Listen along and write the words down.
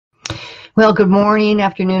Well, good morning,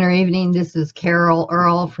 afternoon, or evening. This is Carol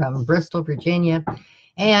Earl from Bristol, Virginia.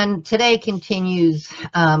 And today continues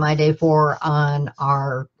my day 4 on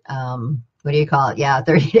our, what do you call it? Yeah,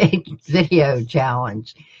 30-day video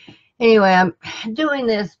challenge. Anyway, I'm doing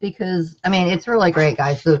this because, I mean, it's really great,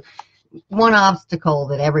 guys. So one obstacle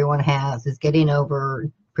that everyone has is getting over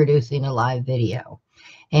producing a live video.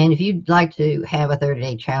 And if you'd like to have a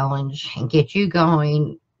 30-day challenge and get you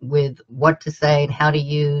going with what to say and how to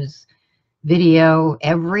use video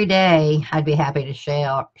every day, I'd be happy to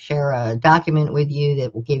share a document with you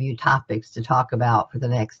that will give you topics to talk about for the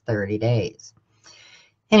next 30 days.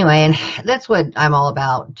 Anyway, and that's what I'm all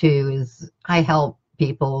about too, is I help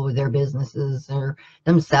people with their businesses or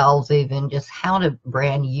themselves, even just how to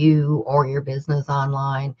brand you or your business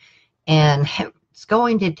online. And it's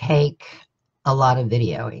going to take a lot of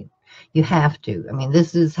videoing. You have to. I mean,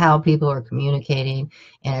 this is how people are communicating,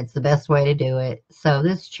 and it's the best way to do it. So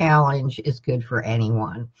this challenge is good for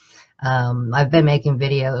anyone. I've been making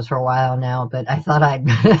videos for a while now, but I thought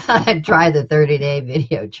I'd try the 30-day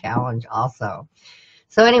video challenge also.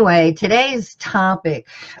 So anyway, today's topic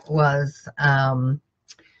was, let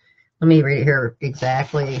me read it here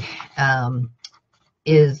exactly,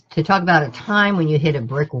 is to talk about a time when you hit a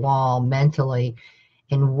brick wall mentally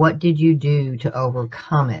and what did you do to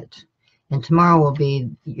overcome it. And tomorrow will be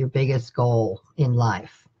your biggest goal in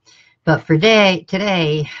life. But for today,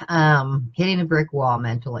 hitting a brick wall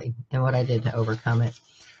mentally and what I did to overcome it.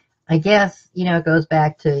 I guess, it goes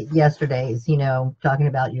back to yesterday's, talking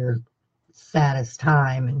about your saddest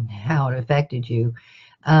time and how it affected you,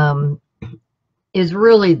 is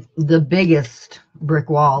really the biggest brick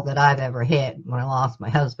wall that I've ever hit when I lost my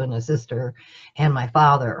husband, a sister, and my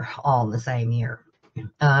father all in the same year.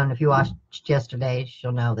 If you watched yesterday,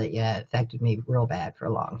 you'll know that, yeah, it affected me real bad for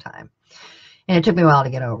a long time. And it took me a while to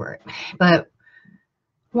get over it. But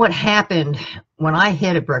what happened when I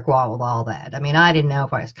hit a brick wall with all that? I mean, I didn't know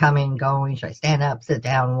if I was coming, going, should I stand up, sit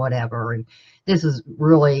down, whatever. And this is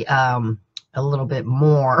really a little bit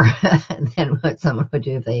more than what someone would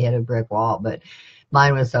do if they hit a brick wall. But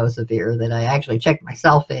mine was so severe that I actually checked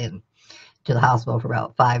myself in to the hospital for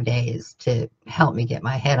about 5 days to help me get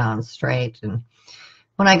my head on straight. And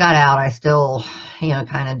when I got out, I still,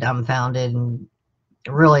 kind of dumbfounded and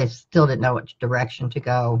really still didn't know which direction to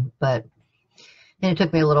go. And it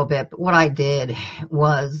took me a little bit. But what I did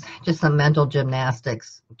was just some mental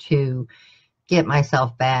gymnastics to get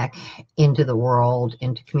myself back into the world,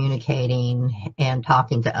 into communicating and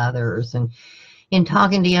talking to others. And in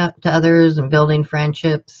talking to others and building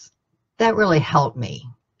friendships, that really helped me.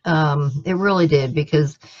 It really did,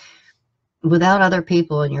 because without other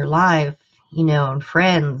people in your life, and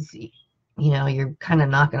friends, you're kind of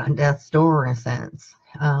knocking on death's door in a sense,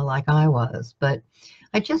 like I was. But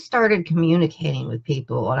I just started communicating with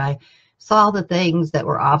people, and I saw the things that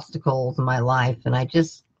were obstacles in my life, and I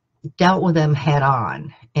just dealt with them head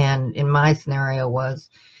on. And in my scenario was,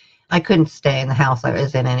 I couldn't stay in the house I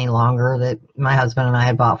was in any longer that my husband and I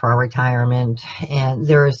had bought for our retirement. And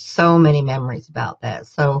there are so many memories about that.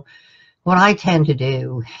 So what I tend to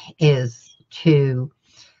do is to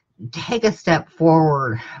take a step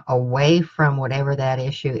forward away from whatever that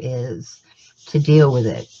issue is to deal with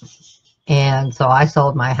it. And so I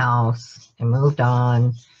sold my house and moved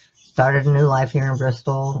on, started a new life here in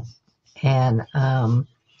Bristol, and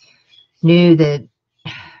knew that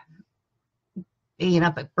being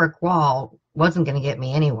up a brick wall wasn't going to get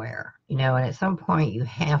me anywhere, and at some point you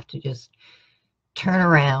have to just turn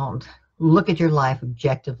around, look at your life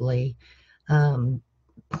objectively,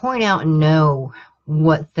 point out and know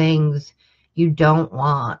what things you don't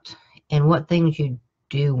want and what things you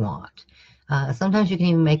do want. Sometimes you can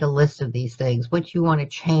even make a list of these things, what you want to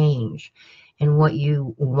change and what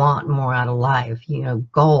you want more out of life,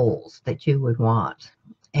 goals that you would want.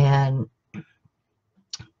 And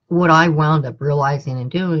what I wound up realizing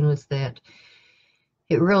and doing was that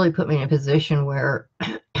it really put me in a position where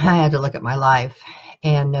I had to look at my life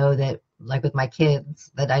and know that, like with my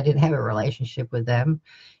kids, that I didn't have a relationship with them.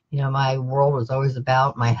 My world was always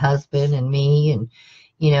about my husband and me,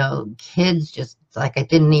 and, kids, just like I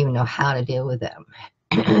didn't even know how to deal with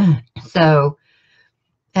them. So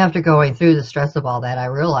after going through the stress of all that, I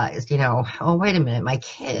realized, oh, wait a minute, my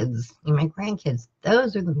kids, my grandkids,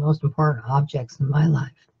 those are the most important objects in my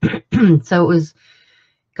life. So it was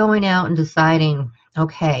going out and deciding,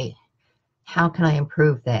 okay, how can I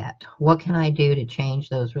improve that? What can I do to change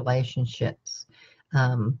those relationships,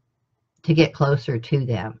 to get closer to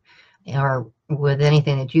them? Or with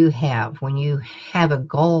anything that you have, when you have a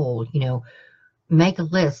goal, make a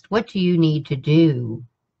list. What do you need to do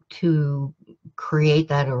to create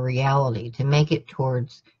that a reality, to make it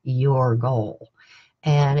towards your goal.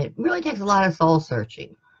 And it really takes a lot of soul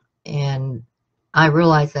searching. And I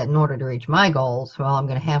realized that in order to reach my goals, well, I'm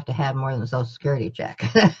going to have more than a Social Security check.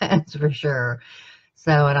 That's for sure.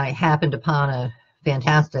 So, and I happened upon a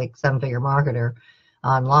fantastic seven-figure marketer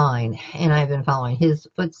online, and I've been following his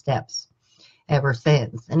footsteps ever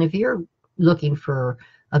since. And if you're looking for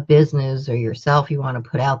a business or yourself you want to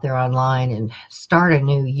put out there online and start a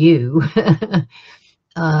new you,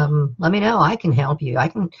 let me know. I can help you.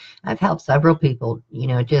 I've helped several people,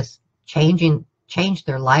 just change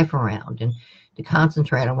their life around and to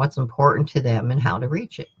concentrate on what's important to them and how to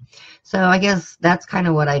reach it. So I guess that's kind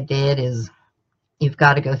of what I did. Is you've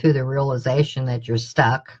got to go through the realization that you're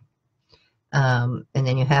stuck. And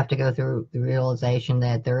then you have to go through the realization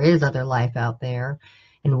that there is other life out there,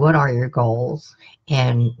 and what are your goals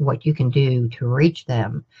and what you can do to reach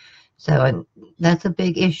them. So, and that's a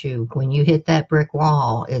big issue. When you hit that brick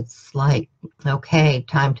wall, it's like, okay,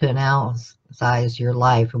 time to analyze your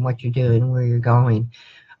life and what you're doing, where you're going,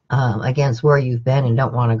 against where you've been and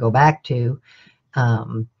don't want to go back to,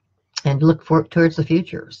 and look towards the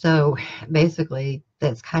future. So basically,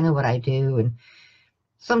 that's kind of what I do. And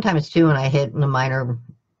sometimes too, when I hit the minor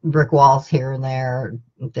brick walls here and there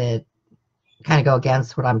that kind of go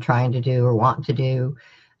against what I'm trying to do or want to do,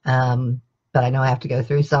 but I know I have to go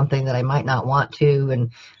through something that I might not want to,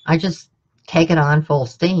 and I just take it on full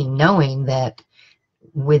steam, knowing that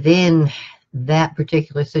within that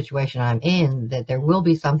particular situation I'm in, that there will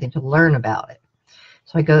be something to learn about it.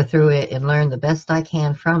 So I go through it and learn the best I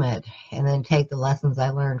can from it, and then take the lessons I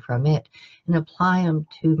learned from it and apply them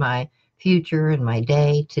to my future and my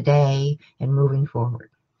day today and moving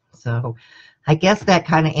forward. So I guess that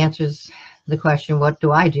kind of answers the question, what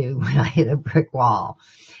do I do when I hit a brick wall?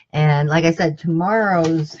 And like I said,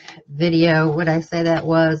 tomorrow's video, what I say that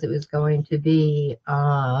was, it was going to be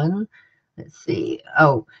on, let's see,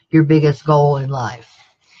 oh, your biggest goal in life.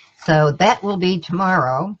 So that will be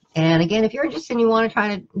tomorrow. And again, if you're interested and you want to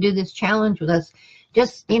try to do this challenge with us,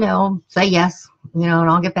 just, say yes, and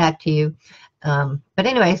I'll get back to you. But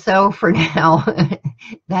anyway, so for now,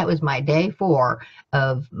 that was my day 4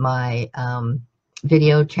 of my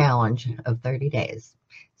video challenge of 30 days.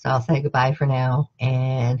 So I'll say goodbye for now,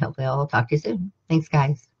 and hopefully I'll talk to you soon. Thanks,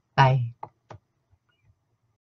 guys. Bye.